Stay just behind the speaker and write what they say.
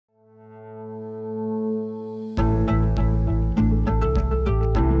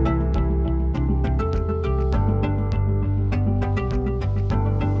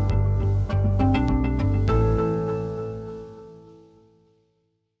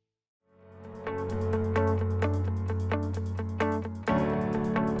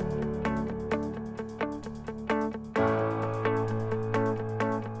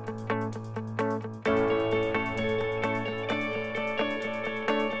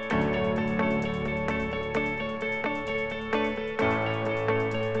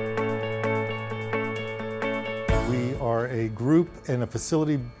group and a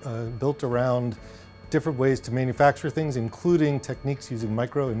facility built around different ways to manufacture things, including techniques using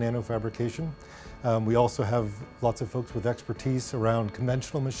micro and nano fabrication. We also have lots of folks with expertise around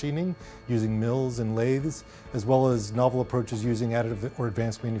conventional machining, using mills and lathes, as well as novel approaches using additive or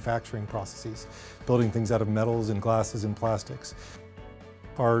advanced manufacturing processes, building things out of metals and glasses and plastics.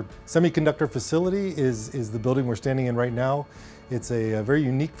 Our semiconductor facility is the building we're standing in right now. It's a very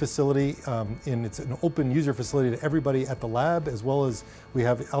unique facility, and it's an open user facility to everybody at the lab, as well as we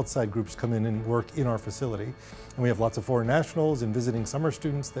have outside groups come in and work in our facility. And we have lots of foreign nationals and visiting summer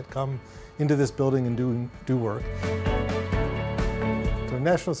students that come into this building and do work. So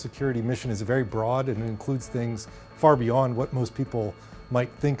national security mission is very broad, and it includes things far beyond what most people might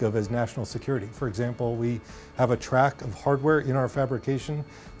think of as national security. For example, we have a track of hardware in our fabrication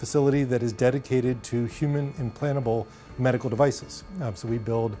facility that is dedicated to human implantable medical devices. So we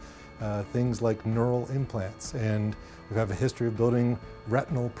build things like neural implants, and we have a history of building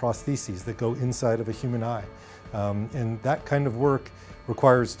retinal prostheses that go inside of a human eye. And that kind of work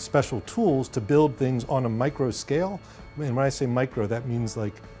requires special tools to build things on a micro scale. And when I say micro, that means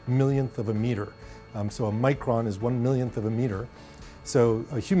like millionth of a meter. So a micron is 1/1,000,000th of a meter. So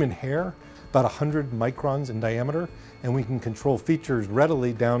a human hair, about 100 microns in diameter, and we can control features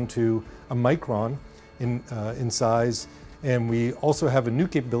readily down to a micron in size. And we also have a new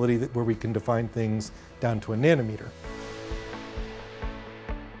capability where we can define things down to a nanometer.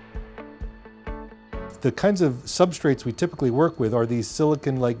 The kinds of substrates we typically work with are these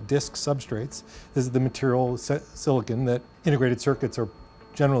silicon-like disc substrates. This is the material silicon that integrated circuits are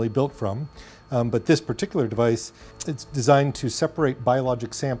generally built from. But this particular device, it's designed to separate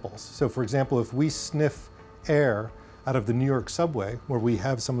biologic samples. So for example, if we sniff air out of the New York subway, where we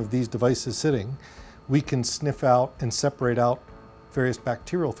have some of these devices sitting, we can sniff out and separate out various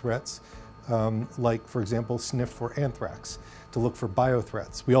bacterial threats, like for example, sniff for anthrax, to look for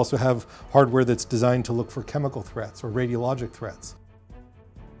biothreats. We also have hardware that's designed to look for chemical threats or radiologic threats.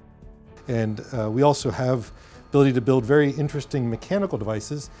 And we also have ability to build very interesting mechanical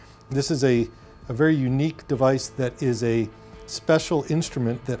devices. This is a very unique device that is a special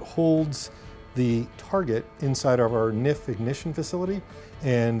instrument that holds the target inside of our NIF ignition facility.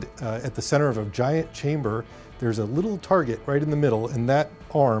 And at the center of a giant chamber, there's a little target right in the middle, and that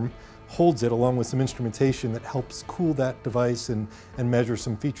arm holds it along with some instrumentation that helps cool that device and measure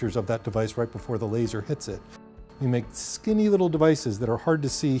some features of that device right before the laser hits it. We make skinny little devices that are hard to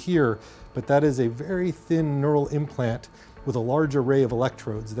see here, but that is a very thin neural implant with a large array of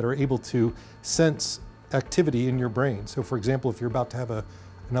electrodes that are able to sense activity in your brain. So for example, if you're about to have an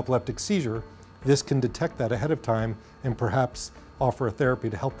epileptic seizure, this can detect that ahead of time and perhaps offer a therapy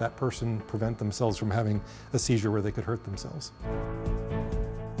to help that person prevent themselves from having a seizure where they could hurt themselves.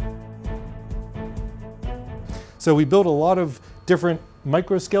 So we build a lot of different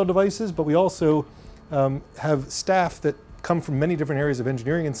micro-scale devices, but we also have staff that come from many different areas of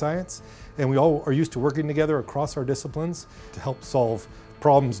engineering and science, and we all are used to working together across our disciplines to help solve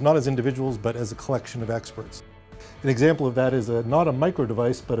problems, not as individuals, but as a collection of experts. An example of that is not a micro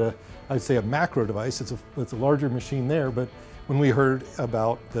device, but I'd say a macro device. It's a larger machine there, but when we heard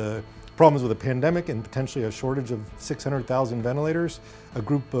about the problems with the pandemic and potentially a shortage of 600,000 ventilators, a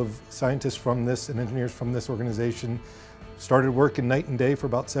group of scientists from this and engineers from this organization started working night and day for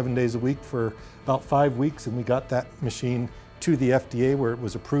about 7 days a week for about 5 weeks, and we got that machine to the FDA, where it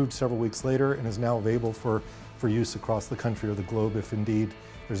was approved several weeks later and is now available for use across the country or the globe if indeed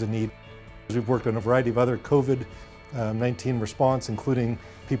there's a need. We've worked on a variety of other COVID-19 response, including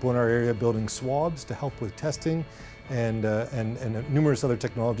people in our area building swabs to help with testing, and numerous other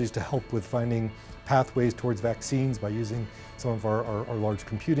technologies to help with finding pathways towards vaccines by using some of our large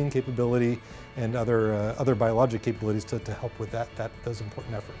computing capability and other biologic capabilities to help with those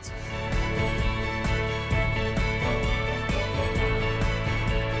important efforts.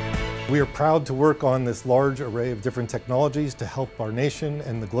 We are proud to work on this large array of different technologies to help our nation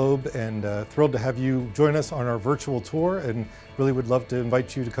and the globe, and thrilled to have you join us on our virtual tour, and really would love to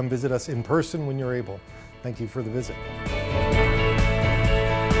invite you to come visit us in person when you're able. Thank you for the visit.